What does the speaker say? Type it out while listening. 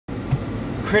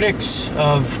critics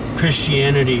of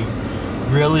Christianity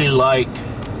really like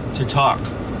to talk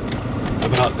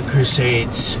about the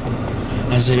Crusades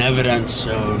as an evidence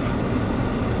of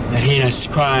the heinous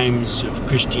crimes of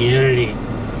Christianity,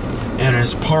 and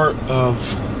as part of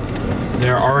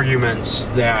their arguments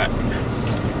that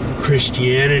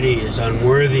Christianity is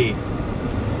unworthy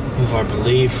of our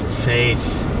belief or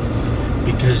faith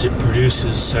because it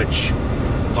produces such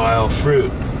vile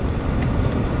fruit.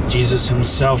 Jesus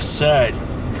himself said,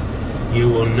 "You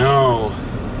will know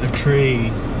a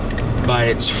tree by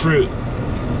its fruit."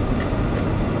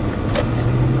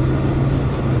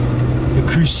 The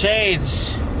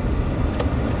Crusades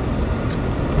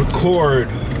record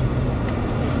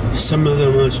some of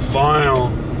the most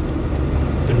vile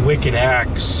and wicked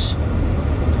acts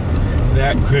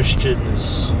that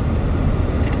Christians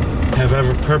have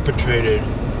ever perpetrated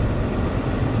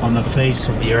on the face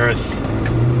of the earth.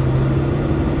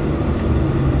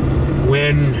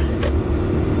 When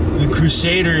the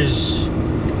Crusaders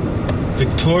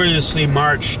victoriously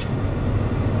marched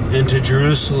into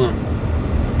Jerusalem,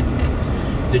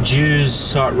 the Jews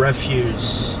sought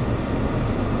refuge,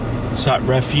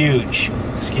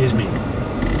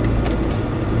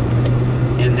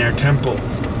 in their temple,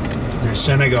 their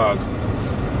synagogue.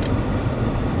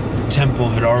 The temple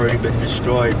had already been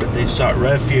destroyed, but they sought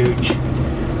refuge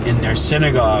in their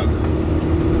synagogue,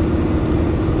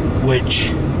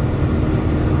 which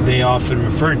they often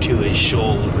refer to as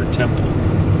shul or temple,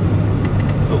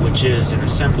 but which is an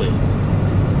assembly.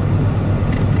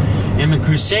 And the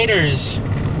Crusaders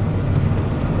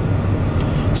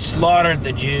slaughtered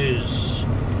the Jews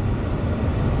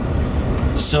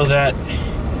so that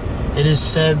it is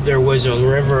said there was a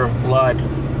river of blood,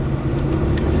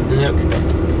 and that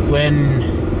when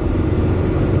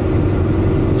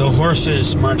the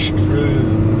horses marched through,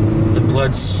 the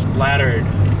blood splattered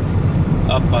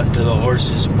up onto the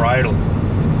horse's bridle.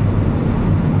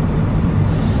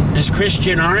 As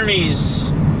Christian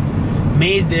armies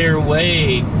made their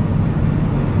way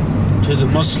to the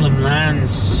Muslim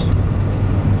lands,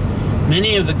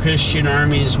 many of the Christian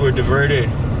armies were diverted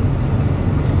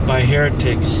by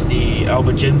heretics, the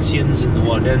Albigensians and the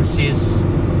Waldenses,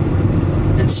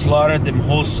 and slaughtered them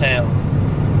wholesale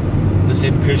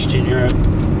within Christian Europe.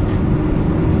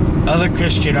 Other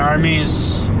Christian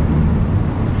armies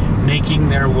making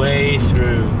their way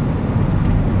through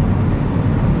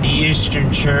the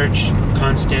Eastern Church,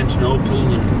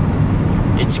 Constantinople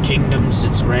and its kingdoms,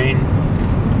 its reign,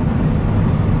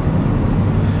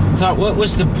 thought, what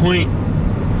was the point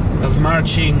of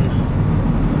marching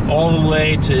all the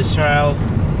way to Israel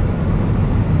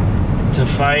to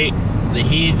fight the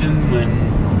heathen when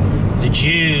the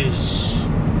Jews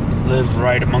live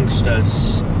right amongst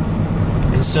us?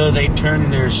 And so they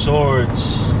turned their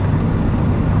swords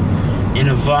in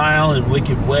a vile and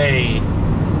wicked way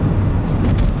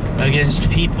against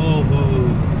people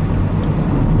who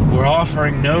were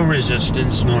offering no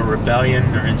resistance, nor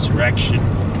rebellion, nor insurrection,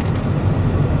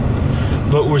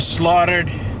 but were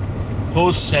slaughtered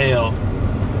wholesale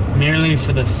merely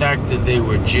for the fact that they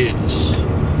were Jews.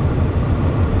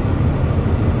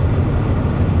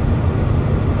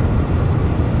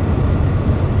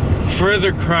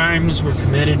 Further crimes were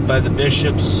committed by the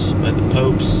bishops, by the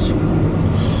popes,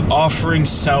 offering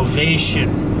salvation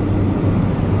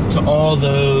to all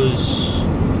those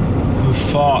who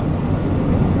fought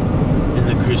in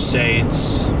the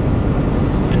Crusades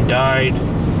and died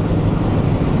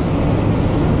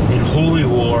in holy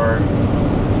war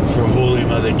for Holy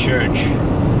Mother Church.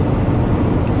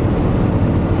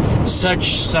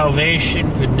 Such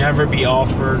salvation could never be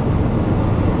offered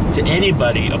to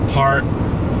anybody apart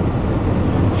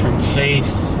from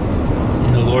faith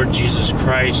in the Lord Jesus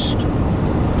Christ,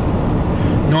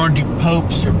 nor do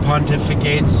popes or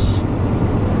pontificates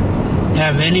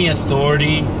have any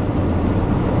authority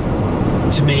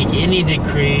to make any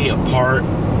decree apart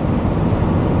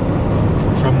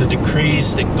from the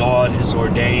decrees that God has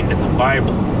ordained in the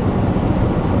Bible.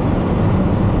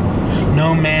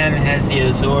 No man has the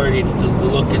authority to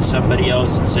look at somebody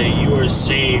else and say, "You are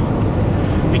saved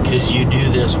because you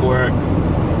do this work,"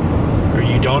 or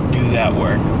 "You don't do that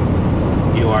work,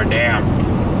 you are damned."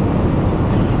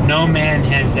 No man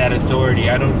has that authority.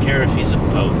 I don't care if he's a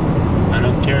pope. I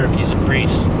don't care if he's a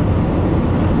priest.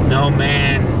 No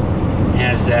man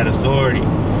has that authority.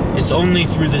 It's only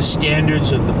through the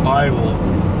standards of the Bible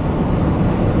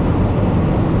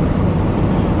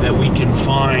that we can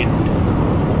find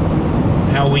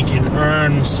how we can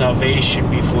earn salvation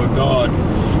before God.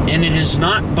 And it is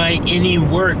not by any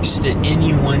works that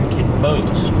anyone can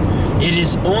boast. It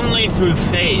is only through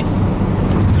faith,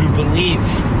 through belief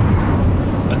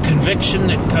a conviction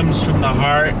that comes from the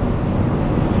heart,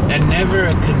 and never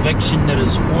a conviction that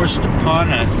is forced upon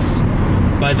us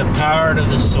by the power of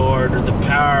the sword, or the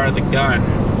power of the gun,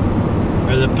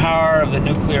 or the power of the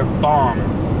nuclear bomb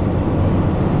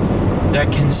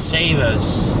that can save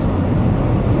us.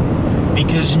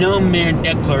 Because no mere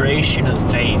declaration of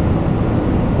faith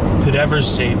could ever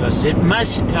save us. It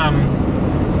must come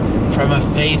from a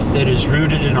faith that is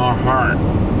rooted in our heart,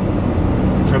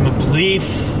 from a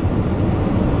belief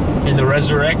in the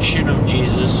resurrection of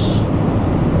Jesus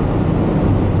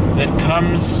that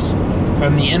comes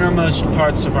from the innermost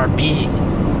parts of our being.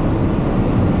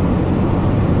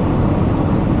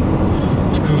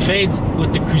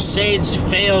 What the Crusades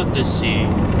failed to see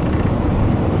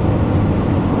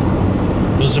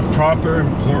was a proper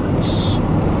importance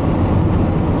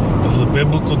of the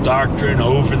biblical doctrine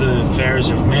over the affairs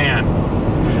of man.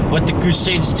 What the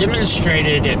Crusades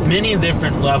demonstrated at many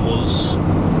different levels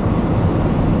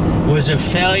was a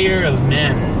failure of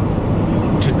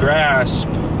men to grasp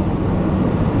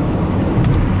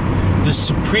the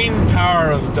supreme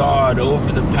power of God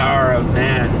over the power of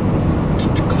man, to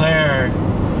declare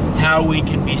how we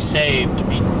can be saved,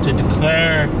 to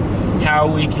declare how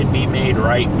we can be made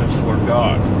right before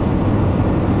God.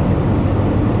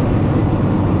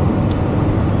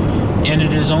 And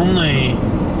it is only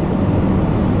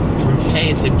through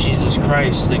faith in Jesus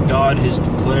Christ that God has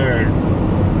declared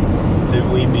that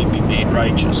we may be made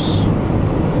righteous.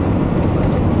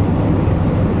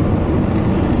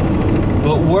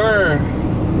 But were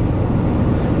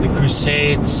the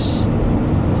Crusades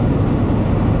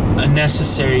a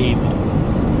necessary evil?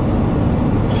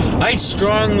 I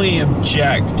strongly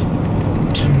object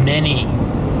to many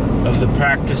of the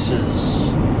practices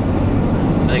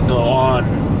that go on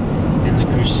in the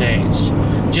Crusades,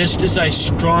 just as I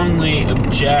strongly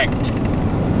object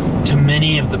to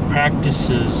many of the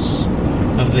practices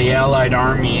of the Allied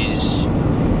armies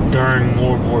during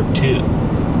World War II.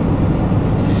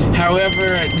 However,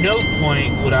 at no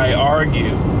point would I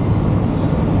argue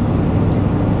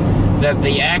that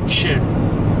the action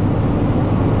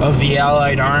of the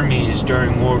Allied armies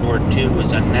during World War II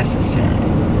was unnecessary.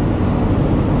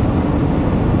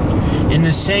 In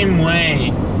the same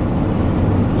way,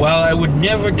 while I would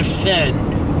never defend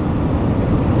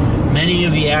many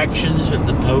of the actions of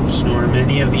the popes, nor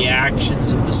many of the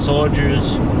actions of the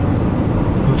soldiers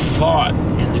who fought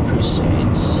in the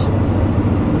Crusades,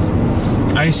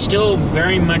 I still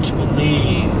very much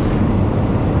believe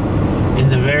in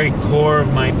the very core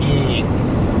of my being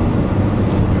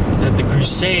that the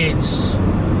Crusades,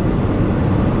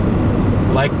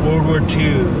 like World War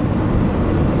II,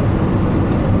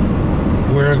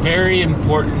 were a very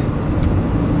important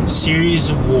series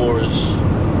of wars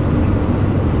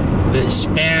that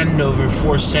spanned over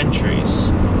 4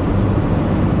 centuries,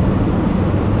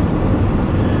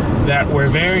 that were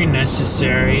very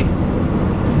necessary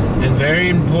and very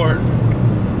important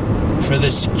for the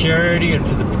security and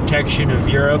for the protection of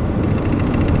Europe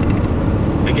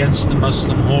against the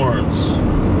Muslim hordes.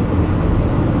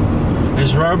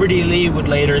 As Robert E. Lee would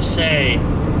later say,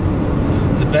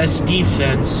 the best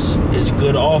defense is a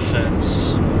good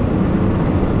offense.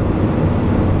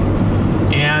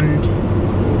 And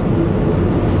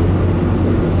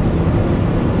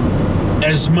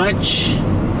as much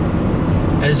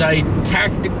as I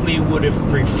tactically would have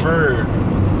preferred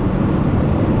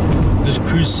the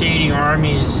crusading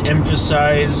armies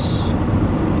emphasize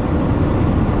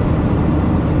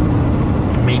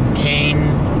and maintain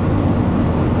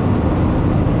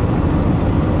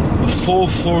a full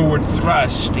forward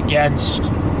thrust against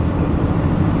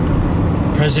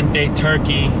present-day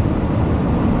Turkey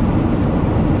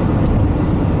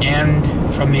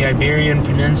and from the Iberian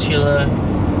Peninsula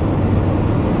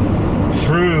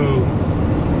through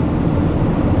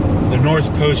the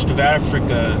north coast of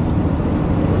Africa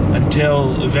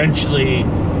until eventually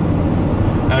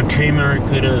Outremer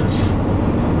could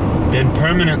have been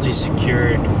permanently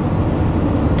secured,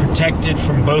 protected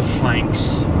from both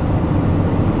flanks.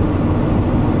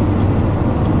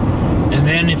 And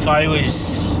then if I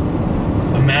was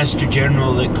a master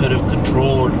general that could have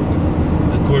controlled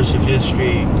the course of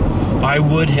history, I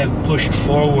would have pushed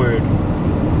forward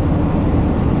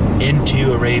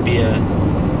into Arabia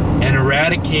and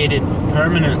eradicated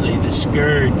permanently the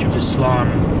scourge of Islam,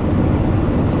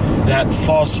 that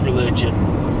false religion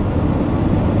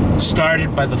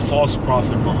started by the false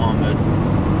prophet Muhammad.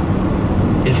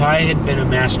 If I had been a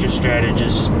master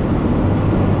strategist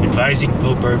advising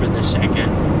Pope Urban II,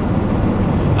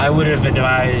 I would have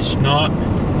advised not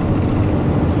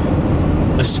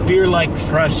a spear-like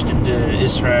thrust into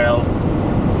Israel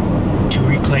to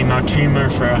reclaim Outremer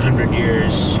for 100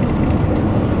 years,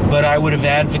 But I would have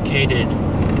advocated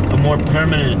a more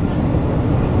permanent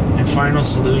and final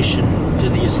solution to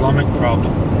the Islamic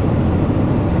problem.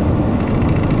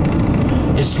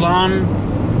 Islam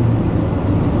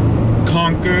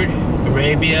conquered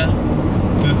Arabia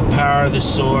through the power of the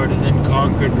sword, and then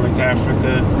conquered North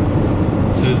Africa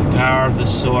through the power of the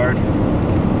sword.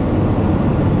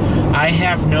 I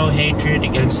have no hatred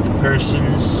against the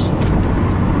persons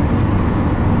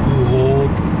who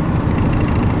hold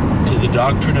to the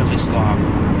doctrine of Islam.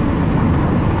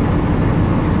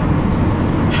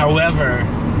 However,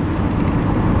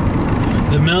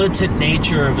 the militant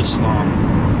nature of Islam,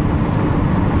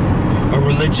 a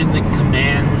religion that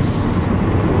commands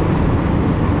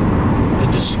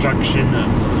the destruction of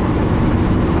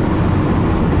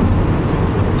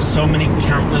so many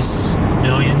countless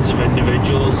millions of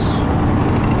individuals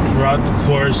throughout the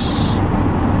course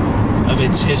of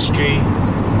its history,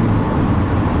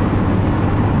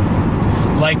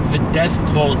 like the death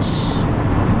cults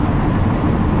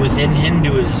within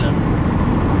Hinduism,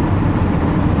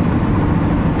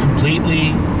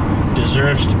 completely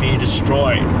deserves to be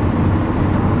destroyed.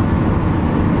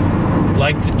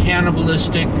 Like the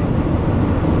cannibalistic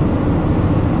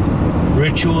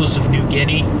rituals of New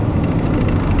Guinea,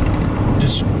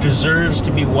 deserves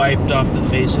to be wiped off the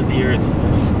face of the earth.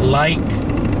 Like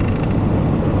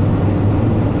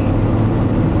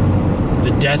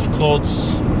the death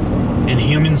cults and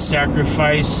human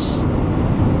sacrifice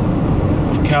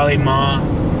of Kali Ma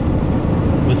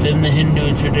within the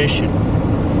Hindu tradition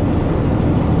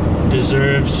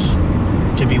deserves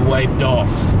to be wiped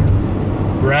off.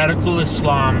 Radical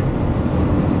Islam,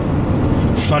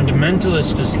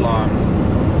 fundamentalist Islam,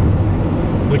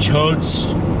 which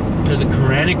holds to the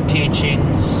Quranic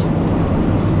teachings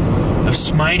of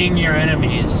smiting your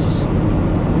enemies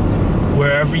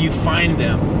wherever you find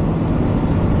them,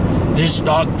 this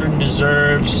doctrine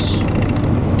deserves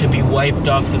to be wiped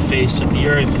off the face of the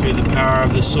earth through the power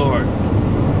of the sword.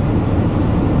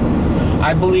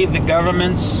 I believe the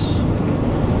governments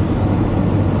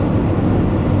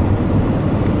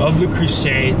of the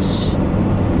Crusades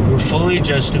were fully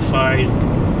justified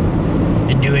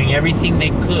in doing everything they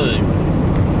could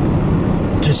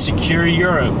to secure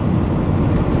Europe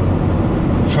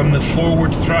from the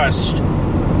forward thrust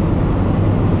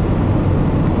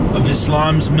of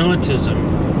Islam's militism,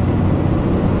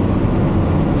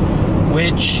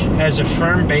 which has a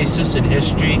firm basis in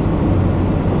history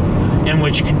and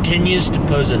which continues to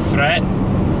pose a threat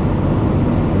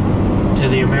to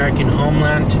the American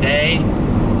homeland today,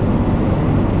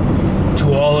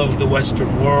 to all of the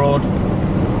Western world,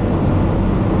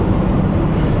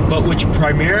 but which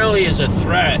primarily is a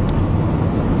threat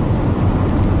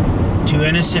to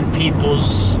innocent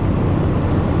peoples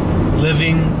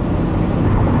living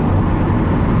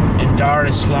in Dar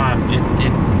Islam, in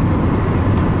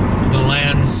the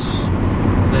lands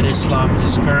that Islam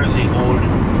is currently holding,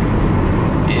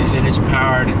 is in its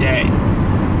power today.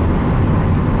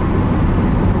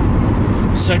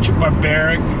 Such a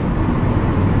barbaric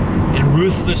and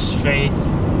ruthless faith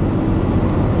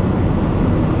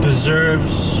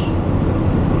deserves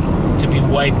to be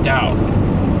wiped out.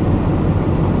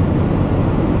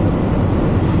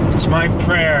 It's my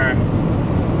prayer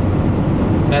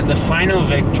that the final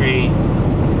victory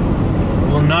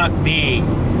will not be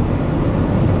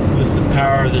with the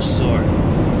power of the sword.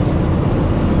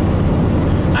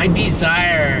 I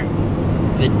desire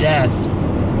the death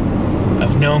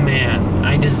of no man.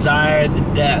 I desire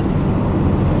the death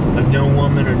of no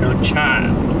woman or no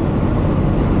child.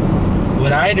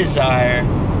 What I desire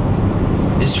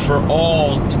is for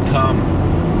all to come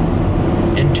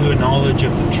into a knowledge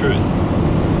of the truth.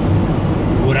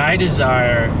 What I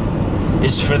desire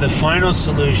is for the final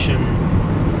solution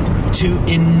to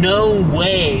in no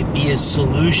way be a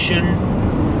solution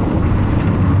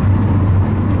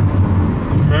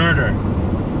of murder,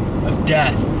 of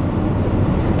death.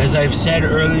 As I've said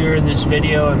earlier in this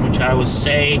video, and which I will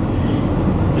say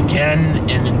again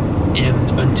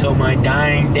and until my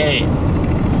dying day,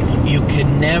 you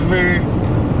can never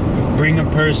bring a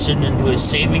person into a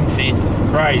saving faith with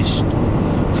Christ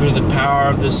through the power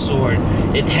of the sword.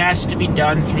 It has to be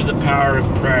done through the power of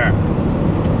prayer.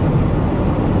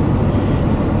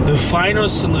 The final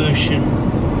solution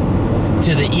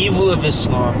to the evil of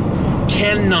Islam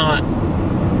cannot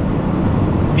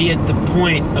be at the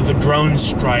point of a drone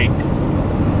strike,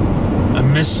 a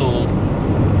missile,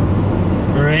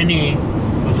 or any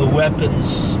of the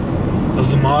weapons of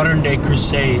the modern day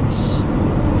Crusades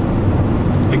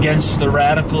against the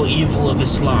radical evil of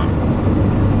Islam.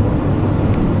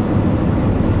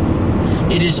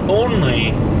 It is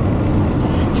only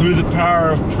through the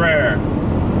power of prayer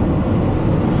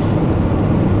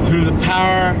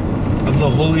power of the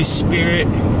Holy Spirit,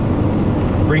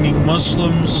 bringing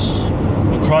Muslims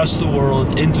across the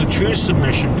world into true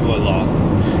submission to Allah,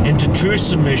 into true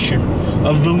submission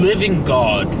of the living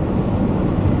God,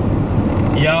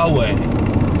 Yahweh,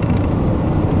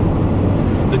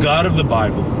 the God of the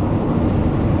Bible,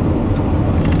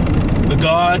 the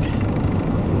God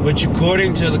which,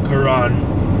 according to the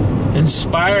Quran,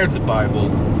 inspired the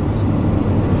Bible,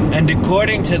 and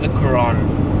according to the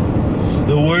Quran,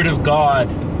 the Word of God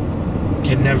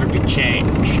can never be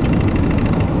changed.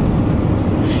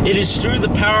 It is through the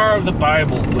power of the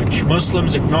Bible, which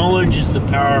Muslims acknowledge is the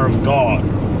power of God,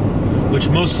 which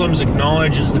Muslims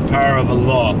acknowledge is the power of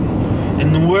Allah,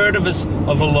 and the Word of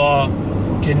Allah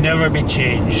can never be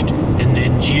changed in the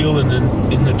Injil,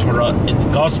 in the Torah, in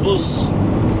the Gospels,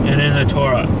 and in the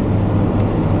Torah.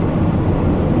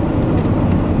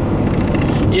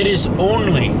 It is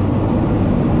only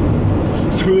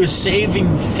through a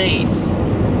saving faith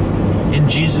in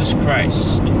Jesus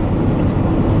Christ,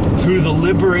 through the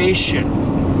liberation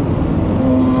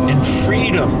and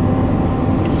freedom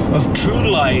of true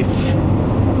life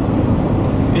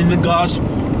in the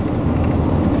gospel,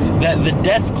 that the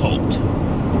death cult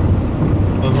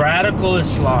of radical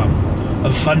Islam,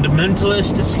 of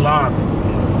fundamentalist Islam,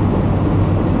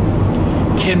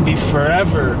 can be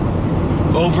forever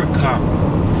overcome.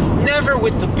 Never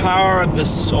with the power of the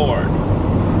sword,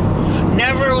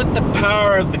 never with the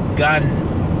power of the gun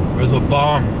or the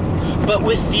bomb, but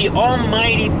with the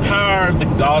almighty power of the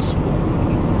gospel,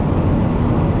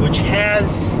 which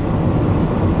has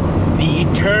the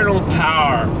eternal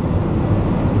power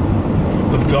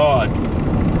of God.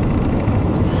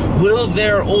 Will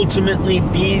there ultimately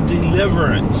be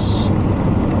deliverance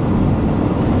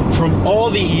from all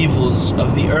the evils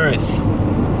of the earth?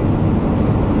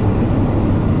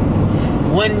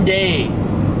 One day,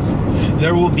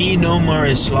 there will be no more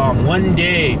Islam. One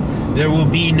day, there will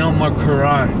be no more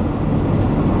Quran.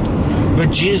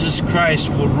 But Jesus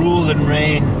Christ will rule and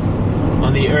reign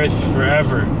on the earth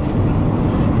forever.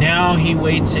 Now he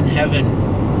waits in heaven,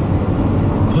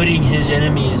 putting his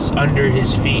enemies under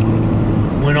his feet.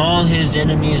 When all his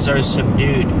enemies are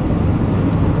subdued,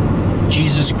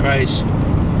 Jesus Christ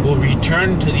will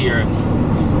return to the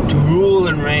earth to rule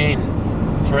and reign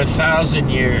for 1,000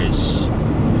 years.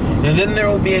 And then there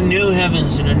will be a new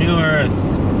heavens and a new earth.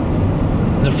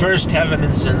 The first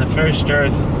heavens and the first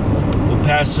earth will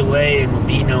pass away and will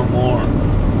be no more.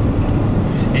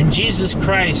 And Jesus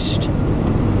Christ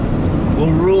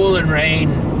will rule and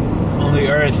reign on the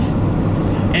earth.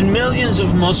 And millions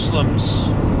of Muslims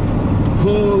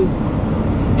who,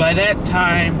 by that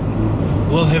time,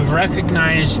 will have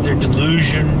recognized their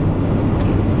delusion,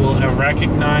 will have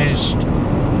recognized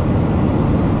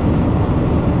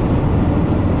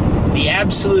the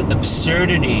absolute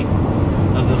absurdity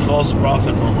of the false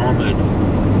prophet Muhammad,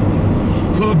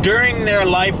 who during their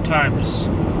lifetimes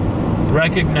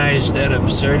recognized that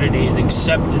absurdity and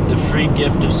accepted the free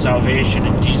gift of salvation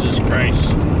in Jesus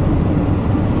Christ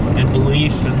and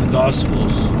belief in the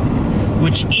Gospels,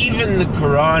 which even the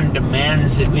Quran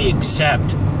demands that we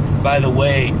accept, by the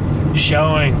way,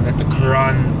 showing that the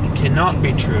Quran cannot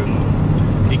be true,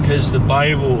 because the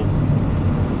Bible,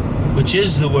 which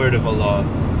is the word of Allah,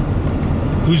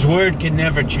 whose word can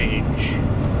never change,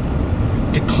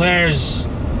 declares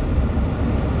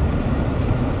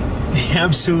the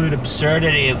absolute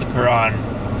absurdity of the Quran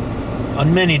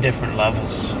on many different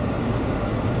levels.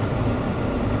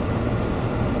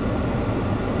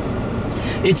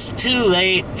 It's too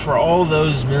late for all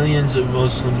those millions of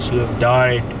Muslims who have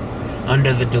died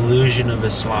under the delusion of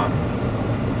Islam.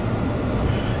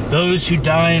 Those who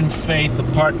die in faith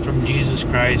apart from Jesus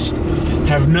Christ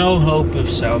have no hope of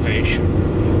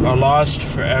salvation, are lost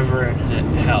forever in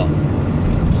hell.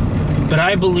 But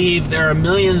I believe there are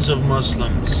millions of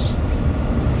Muslims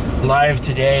alive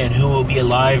today and who will be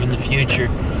alive in the future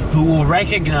who will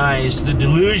recognize the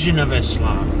delusion of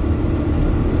Islam,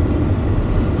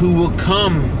 who will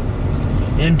come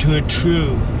into a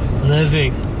true,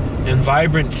 living, and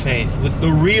vibrant faith with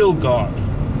the real God,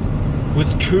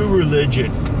 with true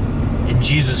religion in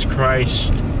Jesus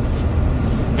Christ,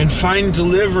 and find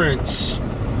deliverance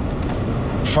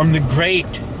from the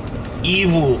great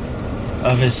evil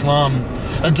of Islam,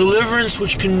 a deliverance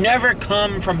which can never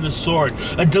come from the sword,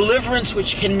 a deliverance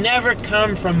which can never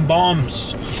come from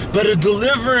bombs, but a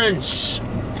deliverance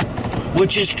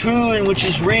which is true and which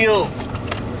is real,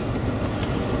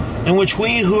 and which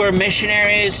we who are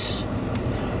missionaries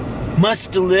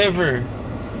must deliver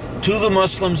to the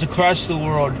Muslims across the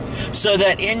world, so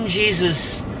that in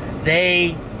Jesus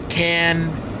they can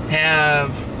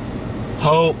have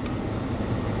hope